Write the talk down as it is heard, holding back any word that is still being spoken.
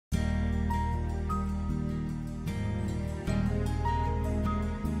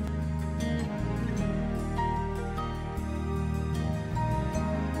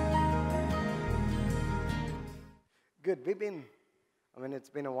good. It's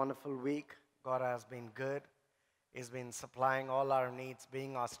been a wonderful week. God has been good. He's been supplying all our needs,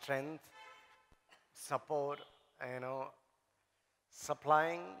 being our strength, support,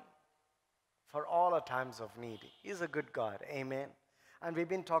 supplying for all our times of need. He's a good God. Amen. And we've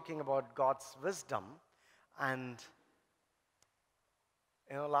been talking about God's wisdom. And,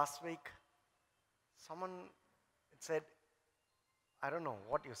 last week, someone said, I don't know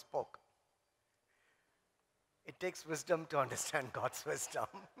what you spoke. It takes wisdom to understand God's wisdom.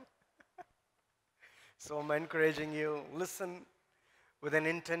 So I'm encouraging you, listen with an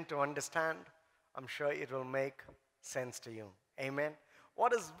intent to understand. I'm sure it will make sense to you. Amen.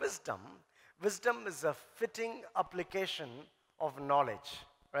 What is wisdom? Wisdom is a fitting application of knowledge,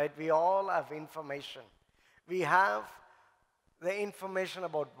 right? We all have information. We have the information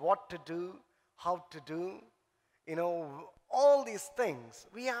about what to do, how to do, all these things.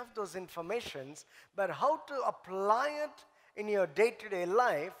 We have those informations, but how to apply it in your day-to-day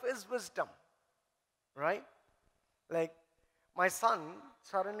life is wisdom, right? Like my son,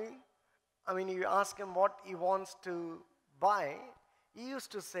 suddenly, you ask him what he wants to buy, he used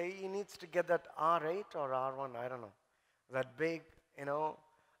to say he needs to get that R8 or R1, I don't know, that big,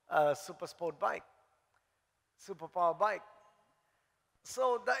 super sport bike, superpower bike.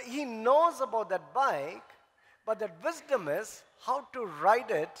 So he knows about that bike, but that wisdom is how to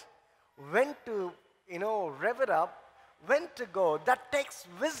ride it, when to, rev it up, when to go. That takes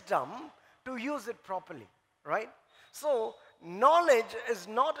wisdom to use it properly, right? So knowledge is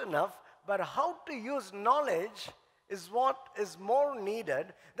not enough, but how to use knowledge is what is more needed.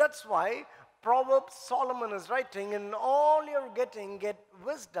 That's why Proverbs, Solomon is writing, in all you're getting, get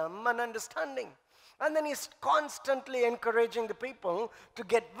wisdom and understanding. And then he's constantly encouraging the people to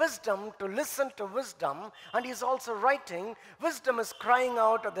get wisdom, to listen to wisdom. And he's also writing, wisdom is crying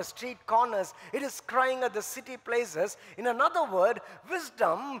out at the street corners. It is crying at the city places. In another word,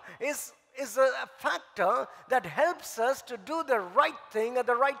 wisdom is a factor that helps us to do the right thing at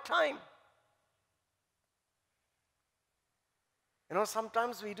the right time.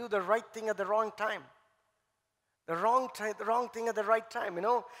 Sometimes we do the right thing at the wrong time. The wrong thing at the right time.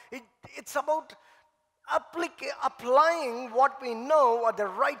 It's about applying what we know at the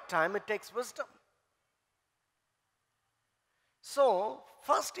right time. It takes wisdom. So,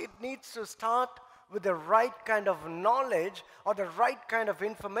 first it needs to start with the right kind of knowledge or the right kind of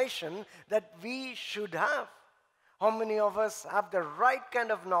information that we should have. How many of us have the right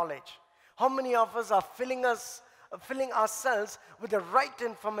kind of knowledge? How many of us are filling ourselves with the right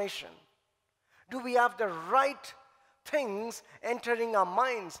information? Do we have the right things entering our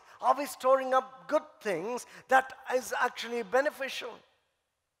minds? Are we storing up good things that is actually beneficial?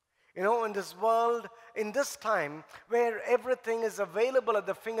 In this world, in this time, where everything is available at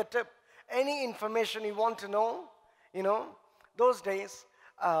the fingertip, any information you want to know, those days,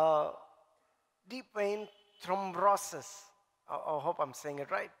 deep vein thrombosis, I hope I'm saying it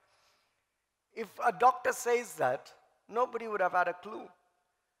right. If a doctor says that, nobody would have had a clue.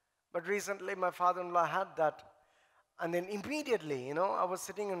 But recently, my father-in-law had that. And then immediately, I was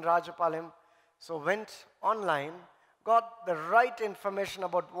sitting in Rajapalayam, so went online, got the right information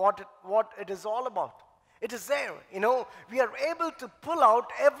about what it is all about. It is there, we are able to pull out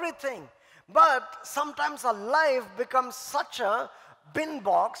everything. But sometimes our life becomes such a bin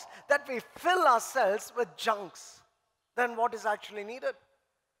box that we fill ourselves with junks than what is actually needed.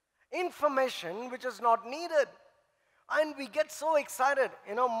 Information which is not needed. And we get so excited.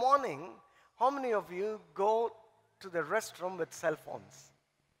 Morning, how many of you go to the restroom with cell phones?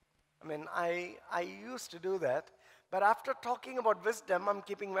 I used to do that. But after talking about wisdom, I'm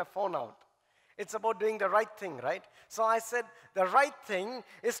keeping my phone out. It's about doing the right thing, right? So I said, the right thing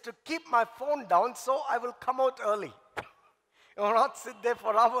is to keep my phone down so I will come out early. Not sit there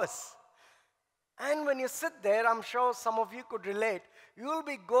for hours. And when you sit there, I'm sure some of you could relate, you'll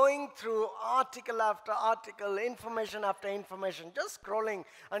be going through article after article, information after information, just scrolling,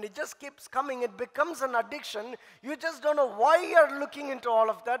 and it just keeps coming. It becomes an addiction. You just don't know why you're looking into all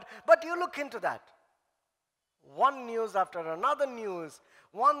of that, but you look into that. One news after another news,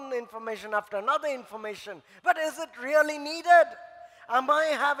 one information after another information. But is it really needed? Am I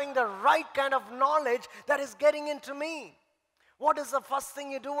having the right kind of knowledge that is getting into me? What is the first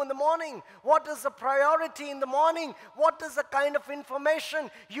thing you do in the morning? What is the priority in the morning? What is the kind of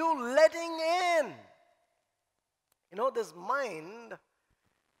information you letting in? This mind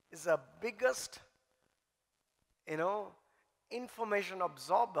is the biggest, information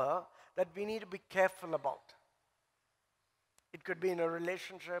absorber that we need to be careful about. It could be in a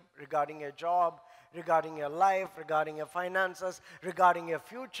relationship, regarding a job, regarding your life, regarding your finances, regarding your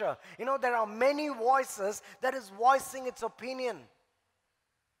future. You know, there are many voices that is voicing its opinion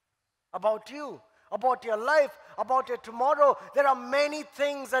about you, about your life, about your tomorrow. There are many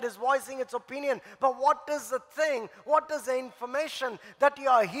things that is voicing its opinion. But what is the thing? What is the information that you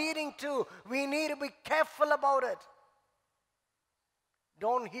are heeding to? We need to be careful about it.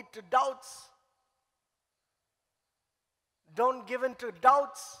 Don't heed to doubts. Don't give in to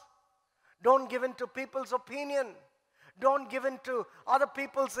doubts. Don't give in to people's opinion. Don't give in to other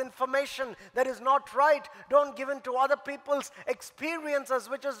people's information that is not right. Don't give in to other people's experiences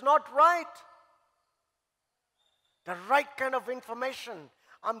which is not right. The right kind of information,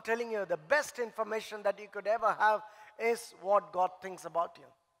 I'm telling you, the best information that you could ever have is what God thinks about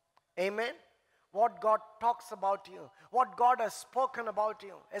you. Amen? What God talks about you, what God has spoken about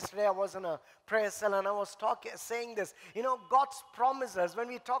you. Yesterday I was in a prayer cell and I was saying this. You know, God's promises, when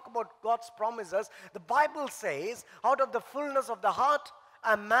we talk about God's promises, the Bible says, out of the fullness of the heart,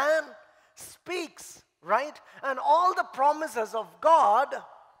 a man speaks, right? And all the promises of God,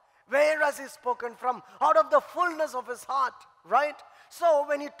 where has He spoken from? Out of the fullness of His heart, right? So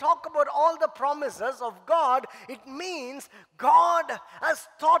when you talk about all the promises of God, it means God has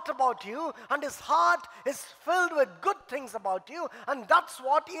thought about you and His heart is filled with good things about you, and that's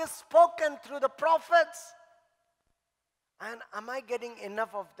what He has spoken through the prophets. And am I getting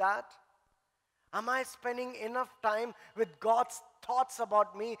enough of that? Am I spending enough time with God's thoughts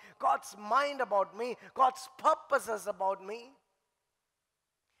about me, God's mind about me, God's purposes about me?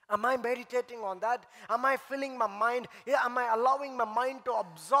 Am I meditating on that? Am I filling my mind? Am I allowing my mind to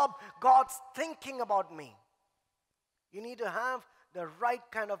absorb God's thinking about me? You need to have the right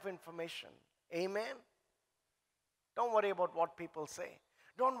kind of information. Amen? Don't worry about what people say.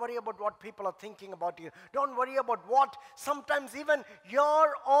 Don't worry about what people are thinking about you. Don't worry about what, sometimes even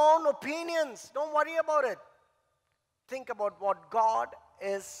your own opinions. Don't worry about it. Think about what God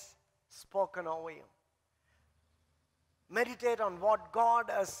is spoken over you. Meditate on what God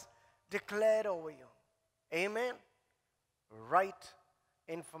has declared over you. Amen? Right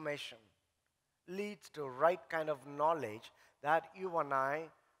information leads to right kind of knowledge that you and I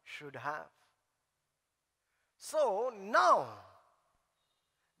should have. So now,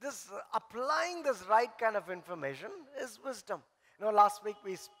 applying this right kind of information is wisdom. You know, last week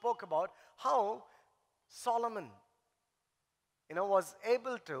we spoke about how Solomon, was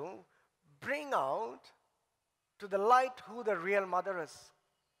able to bring out to the light who the real mother is.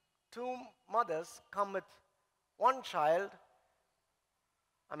 Two mothers come with one child.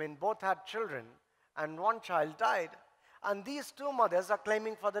 Both had children, and one child died. And these two mothers are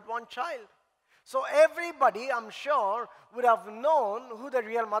claiming for that one child. So everybody, I'm sure, would have known who the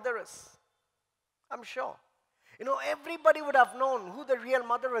real mother is. I'm sure. Everybody would have known who the real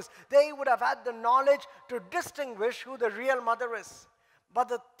mother is. They would have had the knowledge to distinguish who the real mother is. But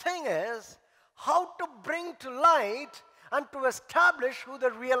the thing is, how to bring to light and to establish who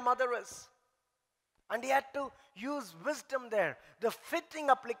the real mother is. And he had to use wisdom there, the fitting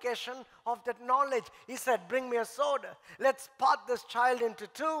application of that knowledge. He said, bring me a sword. Let's part this child into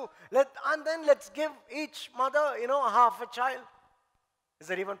two. And then let's give each mother, half a child. Is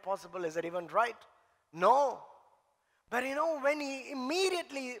that even possible? Is that even right? No. But when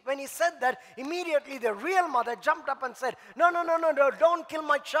he said that, immediately the real mother jumped up and said, no, don't kill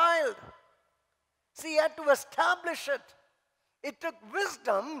my child. See, he had to establish it. It took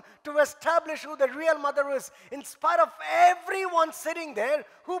wisdom to establish who the real mother is. In spite of everyone sitting there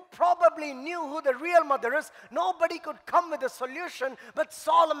who probably knew who the real mother is, nobody could come with a solution. But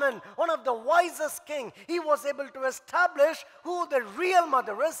Solomon, one of the wisest king, he was able to establish who the real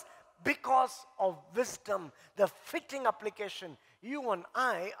mother is because of wisdom, the fitting application. You and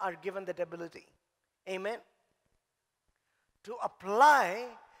I are given that ability. Amen? To apply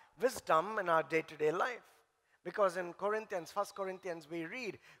wisdom in our day-to-day life. Because in 1 Corinthians, we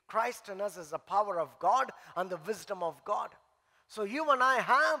read, Christ in us is the power of God and the wisdom of God. So you and I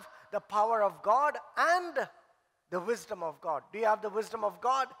have the power of God and the wisdom of God. Do you have the wisdom of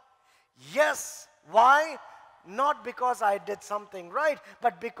God? Yes. Why? Not because I did something right,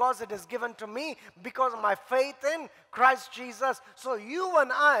 but because it is given to me, because of my faith in Christ Jesus. So you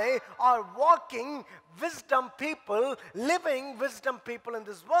and I are walking wisdom people, living wisdom people in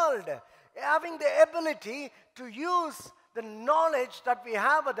this world, having the ability to use the knowledge that we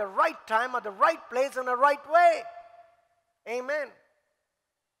have at the right time, at the right place, in the right way. Amen.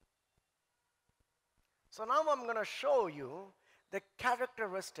 So now I'm going to show you the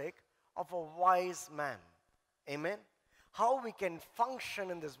characteristic of a wise man. Amen. how we can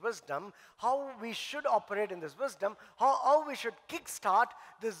function in this wisdom, how we should operate in this wisdom, how we should kickstart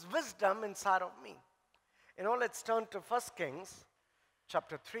this wisdom inside of me. Let's turn to 1 Kings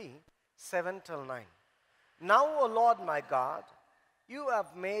chapter 3, 7 till 9. Now, O Lord my God, you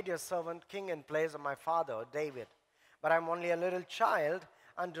have made your servant king in place of my father David, but I am only a little child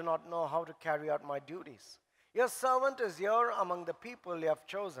and do not know how to carry out my duties. Your servant is here among the people you have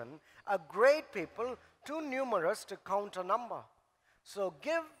chosen, a great people, too numerous to count or number. So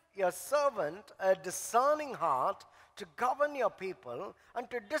give your servant a discerning heart to govern your people and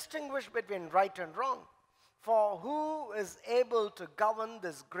to distinguish between right and wrong. For who is able to govern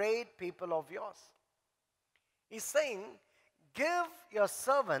this great people of yours? He's saying, give your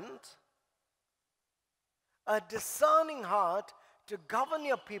servant a discerning heart to govern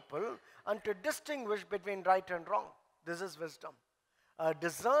your people and to distinguish between right and wrong. This is wisdom. A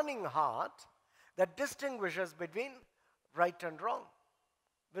discerning heart that distinguishes between right and wrong.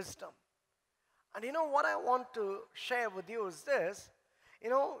 Wisdom. And what I want to share with you is this.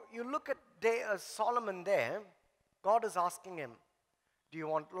 You look at Solomon there, God is asking him, do you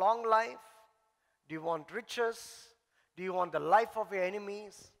want long life? Do you want riches? Do you want the life of your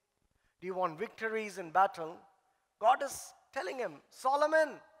enemies? Do you want victories in battle? God is telling him, Solomon,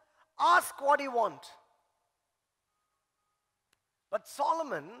 ask what you want. But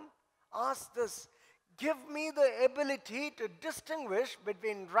Solomon asked this, give me the ability to distinguish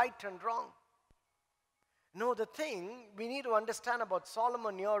between right and wrong. No, the thing we need to understand about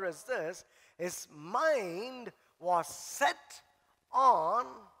Solomon here is this, his mind was set on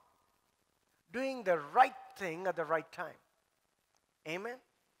doing the right thing at the right time. Amen?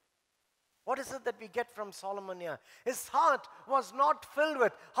 What is it that we get from Solomon here? His heart was not filled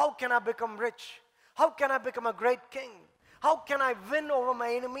with, how can I become rich? How can I become a great king? How can I win over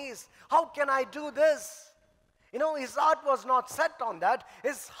my enemies? How can I do this? His heart was not set on that.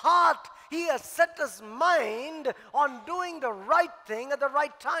 His heart, he has set his mind on doing the right thing at the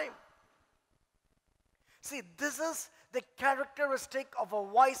right time. See, this is the characteristic of a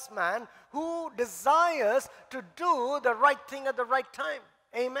wise man who desires to do the right thing at the right time.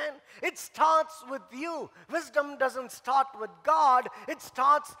 Amen. It starts with you. Wisdom doesn't start with God. It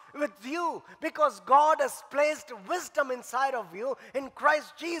starts with you because God has placed wisdom inside of you in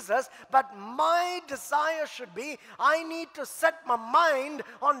Christ Jesus. But my desire should be, I need to set my mind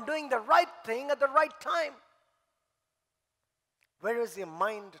on doing the right thing at the right time. Where is your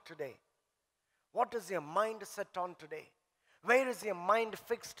mind today? What is your mind set on today? Where is your mind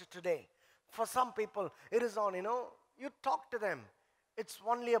fixed today? For some people, it is on, you talk to them. It's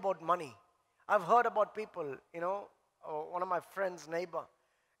only about money. I've heard about people, one of my friend's neighbor,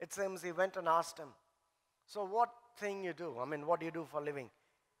 it seems he went and asked him, so what thing you do? What do you do for a living?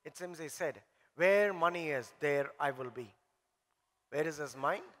 It seems he said, where money is, there I will be. Where is his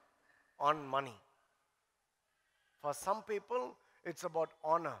mind? On money. For some people, it's about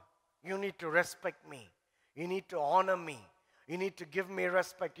honor. You need to respect me. You need to honor me. You need to give me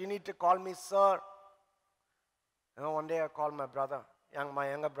respect. You need to call me sir. One day I called my brother, my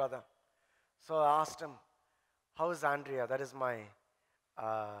younger brother. So I asked him, how is Andrea? That is my,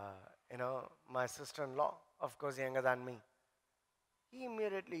 my sister-in-law. Of course, younger than me. He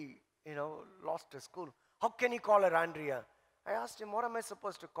immediately, lost his cool. How can you call her Andrea? I asked him, what am I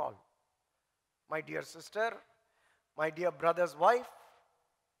supposed to call? My dear sister, my dear brother's wife.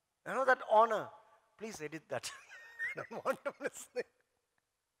 That honor. Please edit that. I don't want to miss it.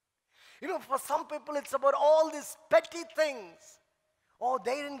 For some people, it's about all these petty things. Oh,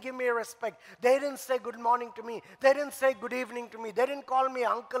 they didn't give me respect. They didn't say good morning to me. They didn't say good evening to me. They didn't call me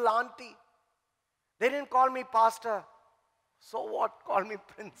uncle, auntie. They didn't call me pastor. So what? Call me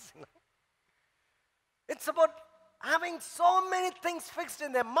prince. It's about having so many things fixed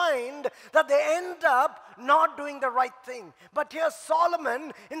in their mind that they end up not doing the right thing. But here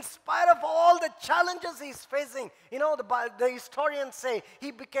Solomon, in spite of all the challenges he's facing, the historians say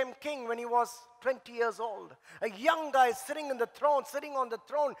he became king when he was 20 years old. A young guy sitting on the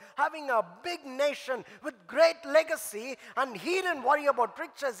throne, having a big nation with great legacy, and he didn't worry about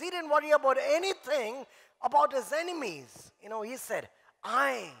riches. He didn't worry about anything about his enemies. He said,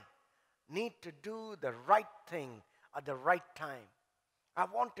 I need to do the right thing at the right time. I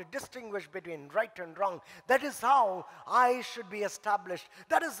want to distinguish between right and wrong. That is how I should be established.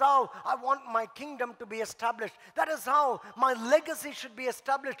 That is how I want my kingdom to be established. That is how my legacy should be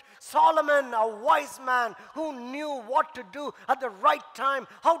established. Solomon, a wise man who knew what to do at the right time,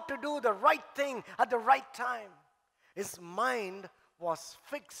 how to do the right thing at the right time. His mind was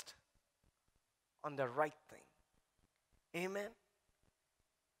fixed on the right thing. Amen.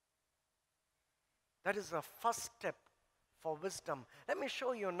 That is the first step for wisdom. Let me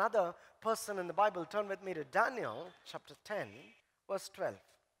show you another person in the Bible. Turn with me to Daniel chapter 10, verse 12.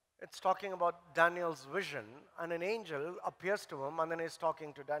 It's talking about Daniel's vision, and an angel appears to him, and then he's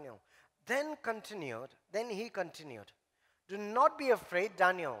talking to Daniel. Then he continued, do not be afraid,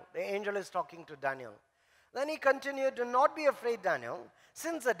 Daniel. The angel is talking to Daniel. Then he continued, do not be afraid, Daniel,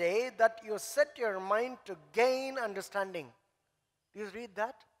 since the day that you set your mind to gain understanding. Do you read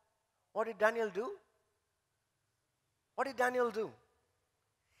that? What did Daniel do? What did Daniel do?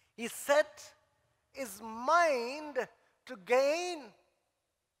 He set his mind to gain.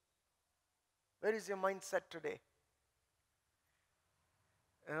 Where is your mindset today?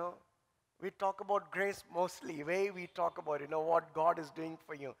 You know, we talk about grace mostly, where we talk about, what God is doing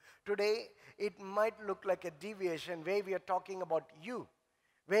for you. Today, it might look like a deviation where we are talking about you,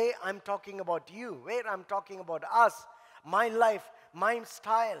 where I'm talking about you, where I'm talking about us, my life, my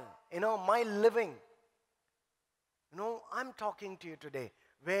style, my living. I'm talking to you today.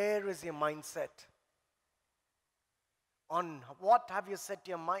 Where is your mindset? On what have you set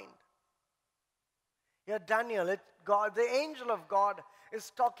your mind? Here, Daniel, God, the angel of God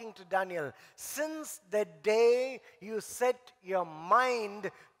is talking to Daniel. Since the day you set your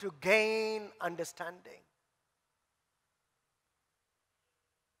mind to gain understanding.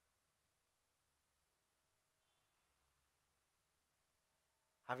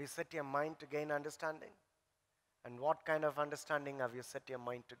 Have you set your mind to gain understanding? And what kind of understanding have you set your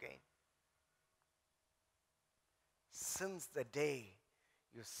mind to gain? Since the day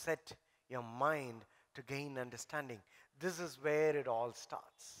you set your mind to gain understanding. This is where it all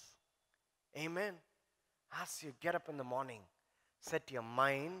starts. Amen. As you get up in the morning, set your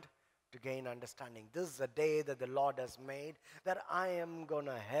mind to gain understanding. This is a day that the Lord has made, that I am going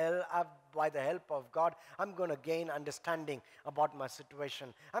to by the help of God, I'm going to gain understanding about my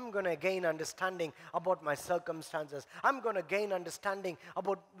situation. I'm going to gain understanding about my circumstances. I'm going to gain understanding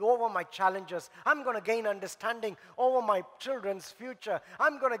over my challenges. I'm going to gain understanding over my children's future.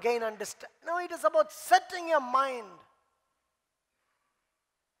 I'm going to gain understanding. No, it is about setting your mind.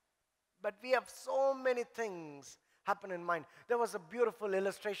 But we have so many things happen in mind. There was a beautiful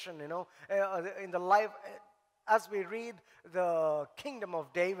illustration, in the life, as we read the kingdom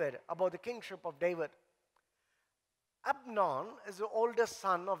of David, about the kingship of David. Amnon is the oldest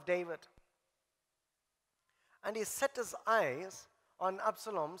son of David. And he set his eyes on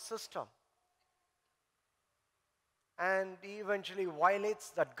Absalom's sister. And he eventually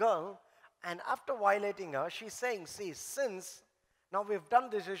violates that girl. And after violating her, she's saying, see, since now we've done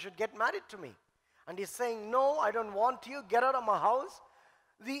this, you should get married to me. And he's saying, no, I don't want you. Get out of my house.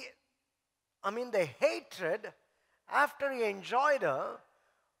 The hatred after he enjoyed her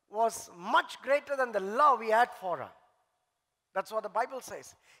was much greater than the love he had for her. That's what the Bible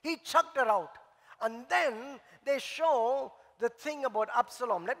says. He chucked her out. And then they show the thing about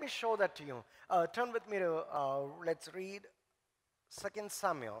Absalom. Let me show that to you. Turn with me to, let's read 2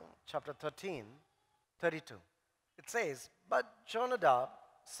 Samuel chapter 13, 32. It says, but Jonadab,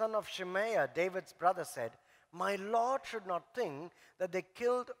 son of Shemaiah, David's brother, said, my Lord should not think that they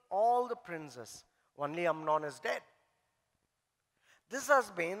killed all the princes. Only Amnon is dead. This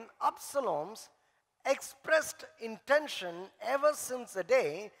has been Absalom's expressed intention ever since the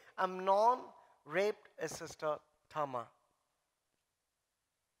day Amnon raped his sister Tamar.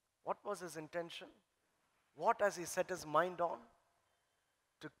 What was his intention? What has he set his mind on?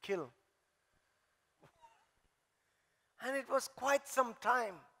 To kill. And it was quite some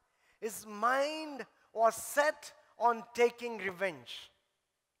time. His mind was set on taking revenge.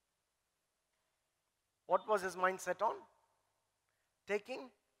 What was his mind set on?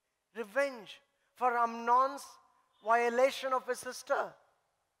 Taking revenge for Amnon's violation of his sister.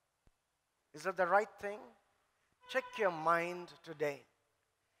 Is that the right thing? Check your mind today.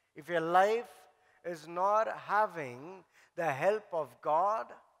 If your life is not having the help of God,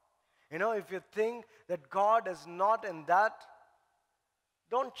 if you think that God is not in that,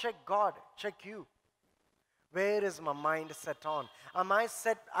 don't check God, check you. Where is my mind set on? Have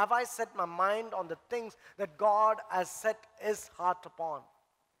I set my mind on the things that God has set his heart upon?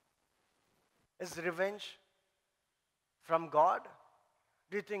 Is revenge from God?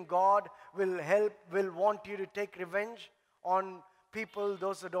 Do you think God will want you to take revenge on people,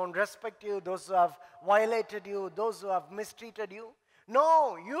 those who don't respect you, those who have violated you, those who have mistreated you?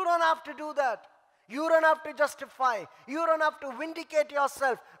 No, you don't have to do that. You don't have to justify. You don't have to vindicate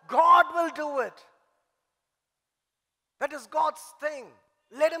yourself. God will do it. That is God's thing.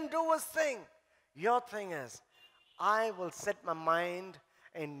 Let him do his thing. Your thing is, I will set my mind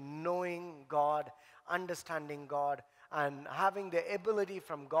in knowing God, understanding God, and having the ability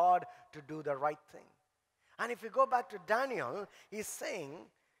from God to do the right thing. And if you go back to Daniel, he's saying,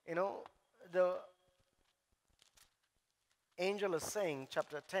 the angel is saying,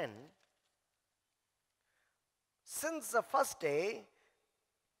 chapter 10, since the first day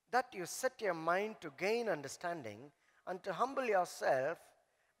that you set your mind to gain understanding and to humble yourself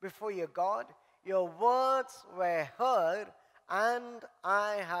before your God, your words were heard, and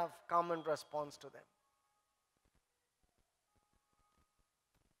I have come in response to them.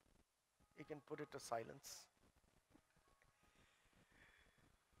 You can put it to silence.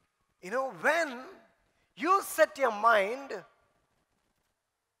 When you set your mind,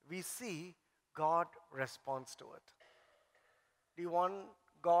 we see God responds to it. Do you want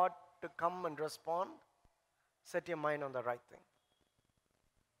God to come and respond? Set your mind on the right thing.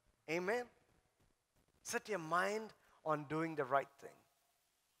 Amen. Set your mind on doing the right thing.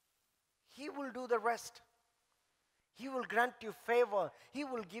 He will do the rest. He will grant you favor. He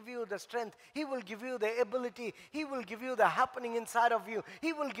will give you the strength. He will give you the ability. He will give you the happening inside of you.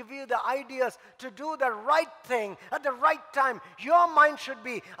 He will give you the ideas to do the right thing at the right time. Your mind should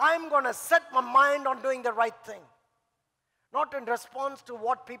be, I'm going to set my mind on doing the right thing. Not in response to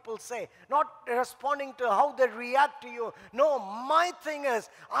what people say. Not responding to how they react to you. No, my thing is,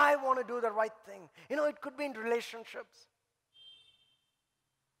 I want to do the right thing. It could be in relationships.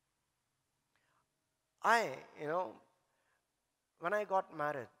 When I got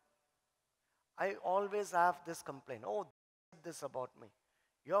married, I always have this complaint. Oh, they said this about me.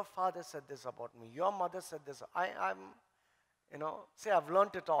 Your father said this about me. Your mother said this. I've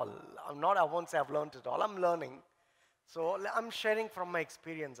learned it all. I won't say I've learned it all. I'm learning. So I'm sharing from my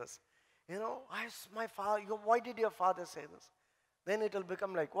experiences. My father, why did your father say this? Then it will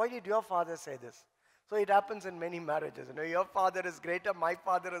become like, why did your father say this? So it happens in many marriages. Your father is greater, my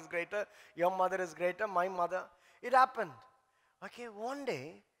father is greater, your mother is greater, my mother. It happened. Okay, one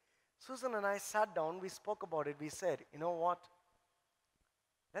day, Susan and I sat down, we spoke about it. We said, you know what?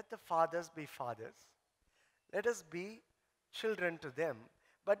 Let the fathers be fathers. Let us be children to them.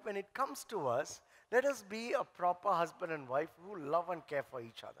 But when it comes to us, let us be a proper husband and wife who love and care for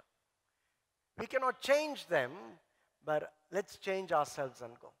each other. We cannot change them, but let's change ourselves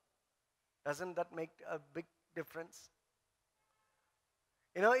and go. Doesn't that make a big difference?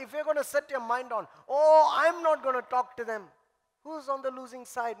 If you're going to set your mind on, oh, I'm not going to talk to them. Who's on the losing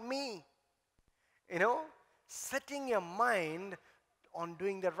side? Me. Setting your mind on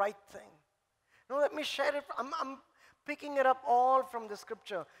doing the right thing. Let me share it. I'm picking it up all from the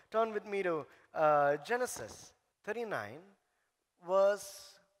scripture. Turn with me to Genesis 39,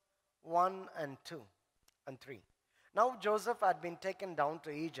 verse 1 and 2 and 3. Now Joseph had been taken down to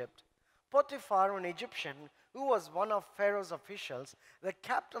Egypt. Potiphar, an Egyptian, who was one of Pharaoh's officials, the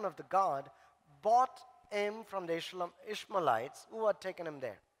captain of the guard, bought him from the Ishmaelites who had taken him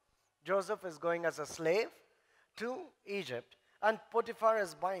there. Joseph is going as a slave to Egypt, and Potiphar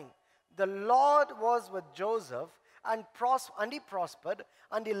is buying. The Lord was with Joseph, and he prospered,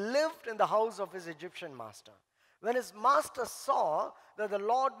 and he lived in the house of his Egyptian master. When his master saw that the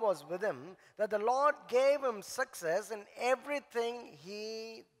Lord was with him, that the Lord gave him success in everything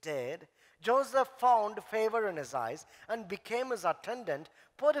he did, Joseph found favor in his eyes and became his attendant.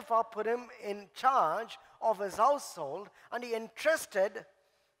 Potiphar put him in charge of his household, and he entrusted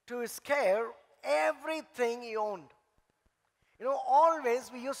to his care everything he owned.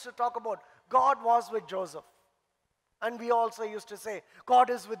 Always we used to talk about God was with Joseph. And we also used to say, God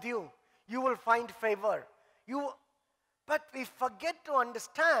is with you. You will find favor. But we forget to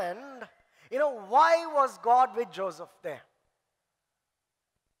understand, why was God with Joseph there?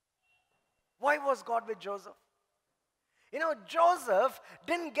 Why was God with Joseph? Joseph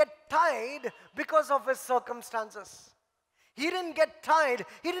didn't get tied because of his circumstances. He didn't get tied.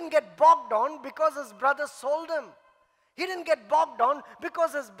 He didn't get bogged down because his brothers sold him. He didn't get bogged down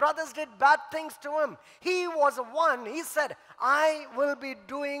because his brothers did bad things to him. He was one. He said, I will be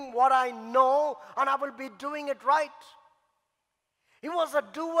doing what I know, and I will be doing it right. He was a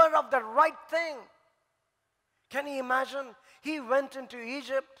doer of the right thing. Can you imagine? He went into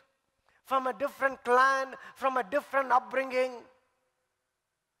Egypt from a different clan, from a different upbringing.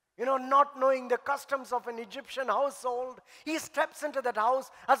 Not knowing the customs of an Egyptian household. He steps into that house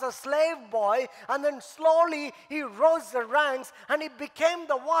as a slave boy, and then slowly he rose the ranks, and he became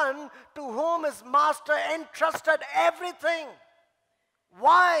the one to whom his master entrusted everything.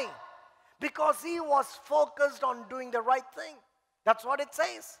 Why? Because he was focused on doing the right thing. That's what it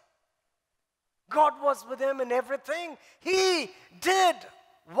says. God was with him in everything he did.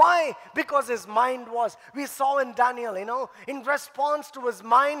 Why? Because his mind was. We saw in Daniel, in response to his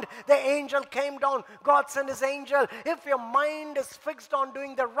mind, the angel came down. God sent his angel. If your mind is fixed on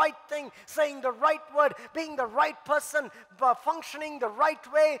doing the right thing, saying the right word, being the right person, functioning the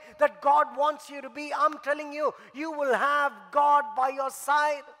right way that God wants you to be, I'm telling you, you will have God by your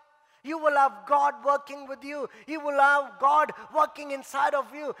side. You will have God working with you. You will have God working inside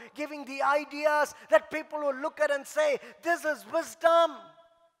of you, giving the ideas that people will look at and say, this is wisdom.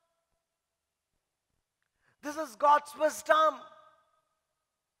 This is God's wisdom.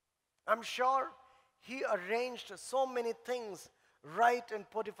 I'm sure he arranged so many things right in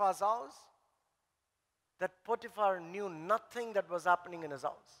Potiphar's house that Potiphar knew nothing that was happening in his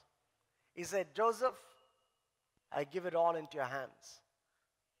house. He said, Joseph, I give it all into your hands.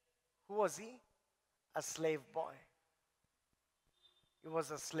 Who was he? A slave boy. He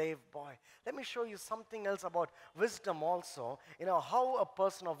was a slave boy. Let me show you something else about wisdom also. How a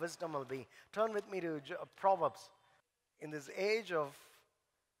person of wisdom will be. Turn with me to Proverbs. In this age of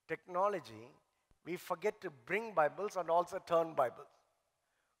technology, we forget to bring Bibles and also turn Bibles.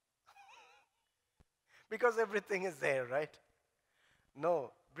 Because everything is there, right?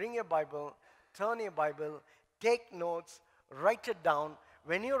 No, bring your Bible, turn your Bible, take notes, write it down.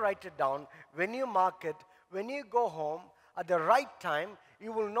 When you write it down, when you mark it, when you go home, at the right time,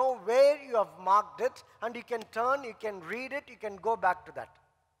 you will know where you have marked it, and you can turn, you can read it, you can go back to that.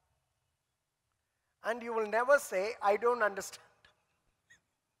 And you will never say, I don't understand.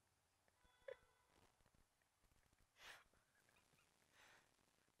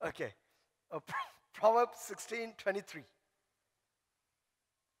 Okay. Proverbs 16:23.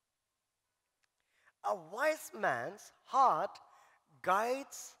 A wise man's heart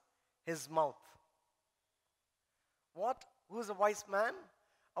guides his mouth. What? Who's a wise man?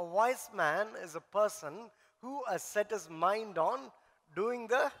 A wise man is a person who has set his mind on doing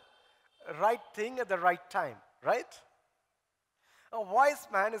the right thing at the right time, right? A wise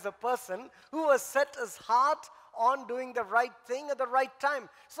man is a person who has set his heart on doing the right thing at the right time.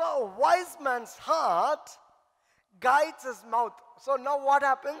 So a wise man's heart guides his mouth. So now what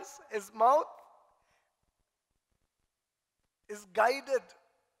happens? His mouth is guided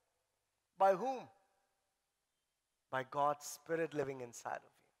by whom? By God's Spirit living inside of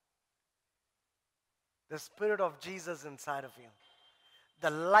you. The Spirit of Jesus inside of you. The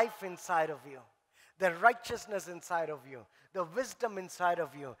life inside of you. The righteousness inside of you. The wisdom inside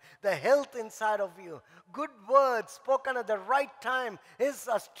of you. The health inside of you. Good words spoken at the right time is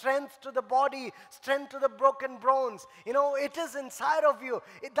a strength to the body, strength to the broken bones. It is inside of you.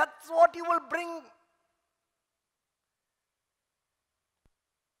 That's what you will bring.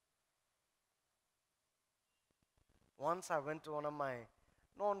 Once I went to one of my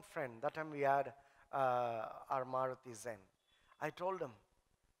known friends. That time we had our Maruti Zen. I told him,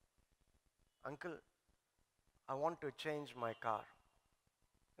 Uncle, I want to change my car.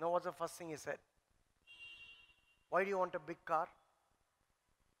 You know what's the first thing he said? Why do you want a big car?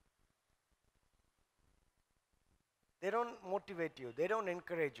 They don't motivate you. They don't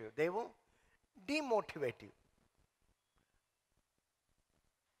encourage you. They will demotivate you.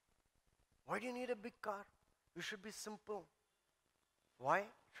 Why do you need a big car? You should be simple. Why?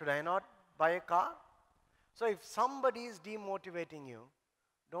 Should I not buy a car? So if somebody is demotivating you,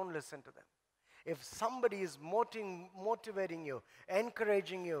 don't listen to them. If somebody is motivating you,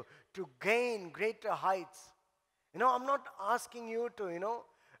 encouraging you to gain greater heights, I'm not asking you to,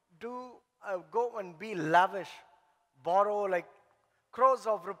 go and be lavish, borrow like crores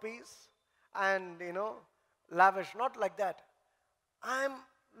of rupees and, lavish, not like that. I'm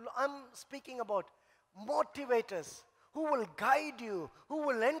speaking about motivators who will guide you, who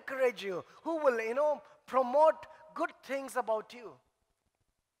will encourage you, who will, promote good things about you.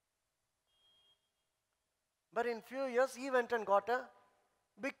 But in few years, he went and got a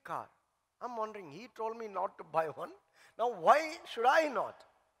big car. I'm wondering, he told me not to buy one. Now, why should I not?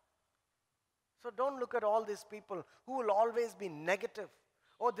 So don't look at all these people who will always be negative.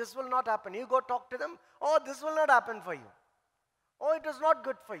 Oh, this will not happen. You go talk to them. Oh, this will not happen for you. Oh, it is not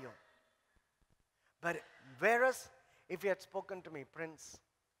good for you. But whereas, if you had spoken to me, Prince,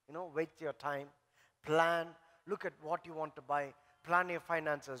 wait your time, plan, look at what you want to buy, plan your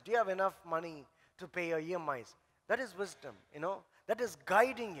finances. Do you have enough money to pay your EMIs? That is wisdom, that is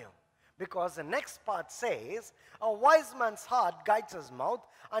guiding you. Because the next part says, a wise man's heart guides his mouth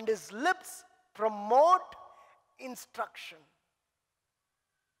and his lips promote instruction.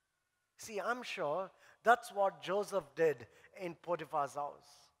 See, I'm sure that's what Joseph did in Potiphar's house.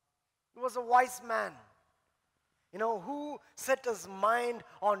 He was a wise man, who set his mind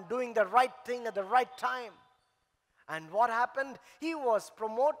on doing the right thing at the right time. And what happened? He was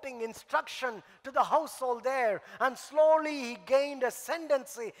promoting instruction to the household there. And slowly he gained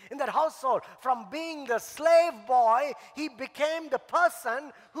ascendancy in that household. From being the slave boy, he became the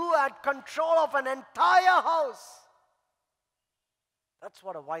person who had control of an entire house. That's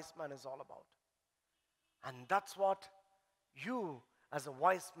what a wise man is all about. And that's what you, as a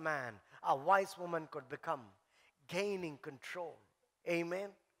wise man, a wise woman could become. Gaining control. Amen.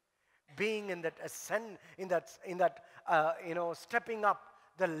 Being in that stepping up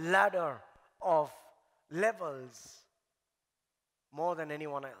the ladder of levels more than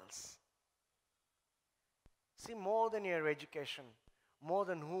anyone else. See, more than your education, more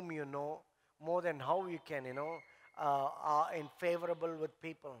than whom you know, more than how you can, are in favorable with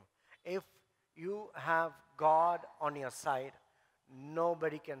people. If you have God on your side,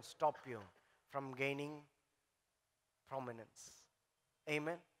 nobody can stop you from gaining prominence.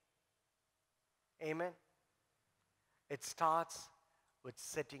 Amen. Amen. It starts with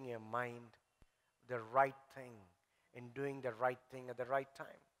setting your mind the right thing and doing the right thing at the right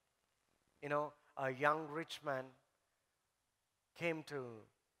time. A young rich man came to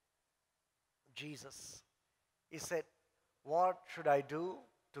Jesus. He said, "What should I do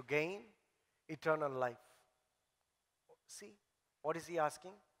to gain eternal life?" See, what is he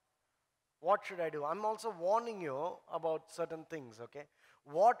asking? What should I do? I'm also warning you about certain things, okay?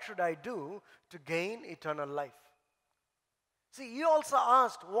 What should I do to gain eternal life? See, he also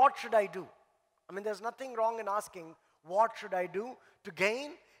asked, what should I do? I mean, there's nothing wrong in asking, what should I do to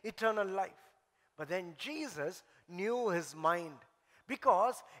gain eternal life? But then Jesus knew his mind.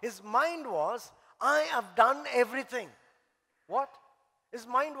 Because his mind was, I have done everything. What? His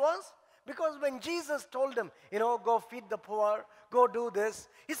mind was? Because when Jesus told him, go feed the poor, go do this,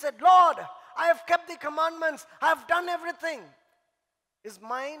 he said, Lord, I have kept the commandments, I have done everything. His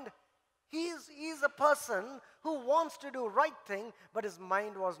mind, he's a person who wants to do right thing, but his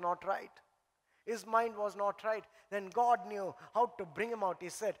mind was not right. His mind was not right. Then God knew how to bring him out. He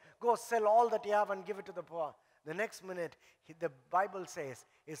said, go sell all that you have and give it to the poor. The next minute, the Bible says,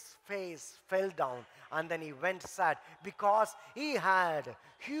 his face fell down and then he went sad because he had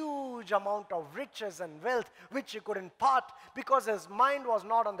huge amount of riches and wealth which he could impart because his mind was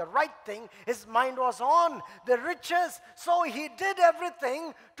not on the right thing. His mind was on the riches. So he did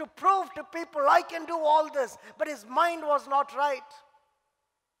everything to prove to people, I can do all this. But his mind was not right.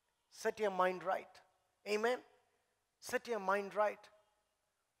 Set your mind right. Amen. Set your mind right.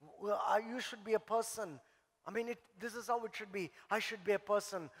 You should be a person. This is how it should be. I should be a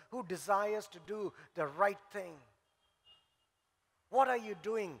person who desires to do the right thing. What are you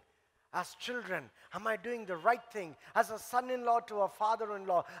doing as children? Am I doing the right thing? As a son-in-law to a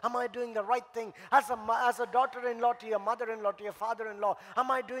father-in-law, am I doing the right thing? As a daughter-in-law to your mother-in-law, to your father-in-law,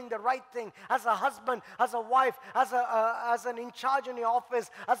 am I doing the right thing? As a husband, as a wife, as an in charge in your office,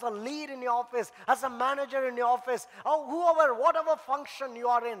 as a lead in your office, as a manager in your office, or whatever function you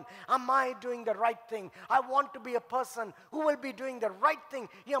are in, am I doing the right thing? I want to be a person who will be doing the right thing.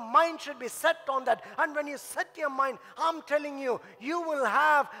 Your mind should be set on that. And when you set your mind, I'm telling you, you will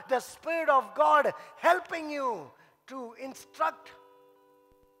have the Spirit of God helping you to instruct,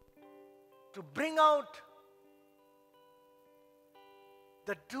 to bring out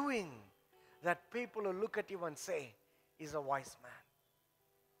the doing that people will look at you and say, he's a wise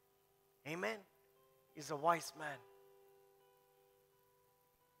man. Amen? He's a wise man.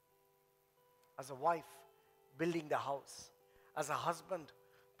 As a wife, building the house. As a husband,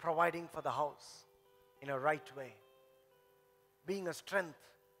 providing for the house in a right way. Being a strength.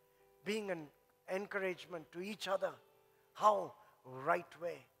 Being an encouragement to each other. How? Right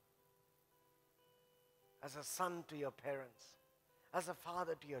way. As a son to your parents. As a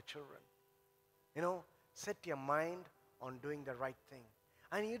father to your children. Set your mind on doing the right thing.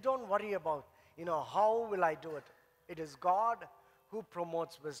 And you don't worry about, how will I do it? It is God who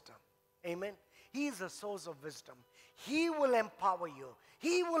promotes wisdom. Amen. He is the source of wisdom. He will empower you.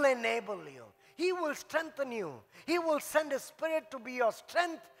 He will enable you. He will strengthen you. He will send His Spirit to be your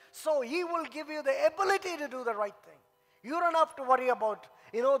strength. So He will give you the ability to do the right thing. You don't have to worry about,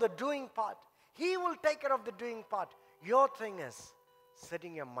 the doing part. He will take care of the doing part. Your thing is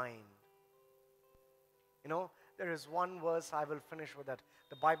setting your mind. There is one verse, I will finish with that.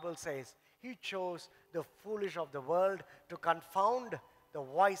 The Bible says, He chose the foolish of the world to confound the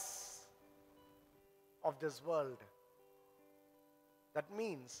wise of this world. That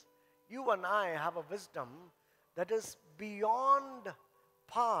means you and I have a wisdom that is beyond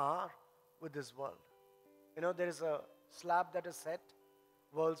par with this world. There is a slab that is set,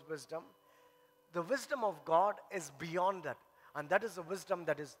 world's wisdom. The wisdom of God is beyond that. And that is the wisdom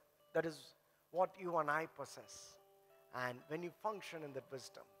that is what you and I possess. And when you function in that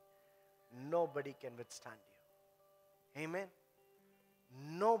wisdom, nobody can withstand you. Amen.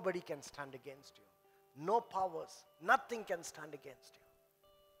 Nobody can stand against you. No powers, nothing can stand against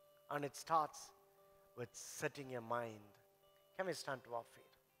you. And it starts with setting your mind. Can we stand to our feet?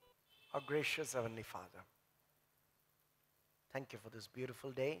 Our gracious Heavenly Father, thank you for this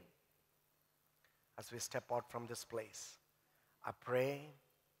beautiful day. As we step out from this place, I pray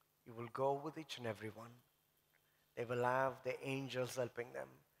you will go with each and every one. They will have the angels helping them,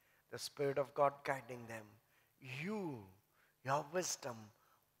 the Spirit of God guiding them, you, your wisdom,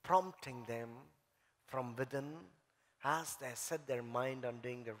 prompting them from within as they set their mind on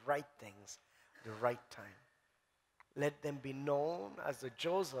doing the right things, the right time. Let them be known as the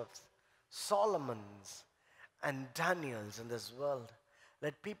Josephs, Solomons, and Daniels in this world.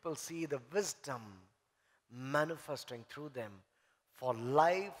 Let people see the wisdom manifesting through them for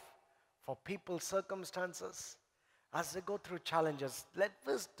life, for people's circumstances. As they go through challenges, let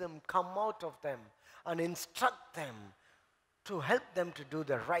wisdom come out of them and instruct them to help them to do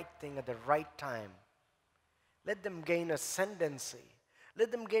the right thing at the right time. Let them gain ascendancy.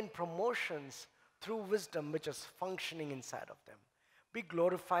 Let them gain promotions through wisdom which is functioning inside of them. Be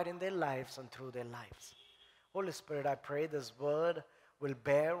glorified in their lives and through their lives. Holy Spirit, I pray this word will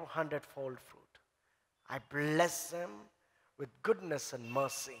bear 100-fold fruit. I bless them with goodness and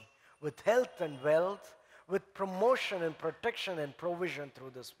mercy, with health and wealth, with promotion and protection and provision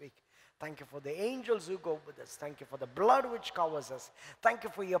through this week. Thank you for the angels who go with us. Thank you for the blood which covers us. Thank you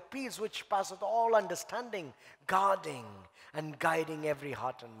for your peace which passeth all understanding, guarding and guiding every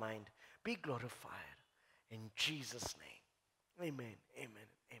heart and mind. Be glorified in Jesus' name. Amen.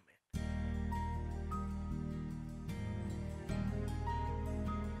 Amen.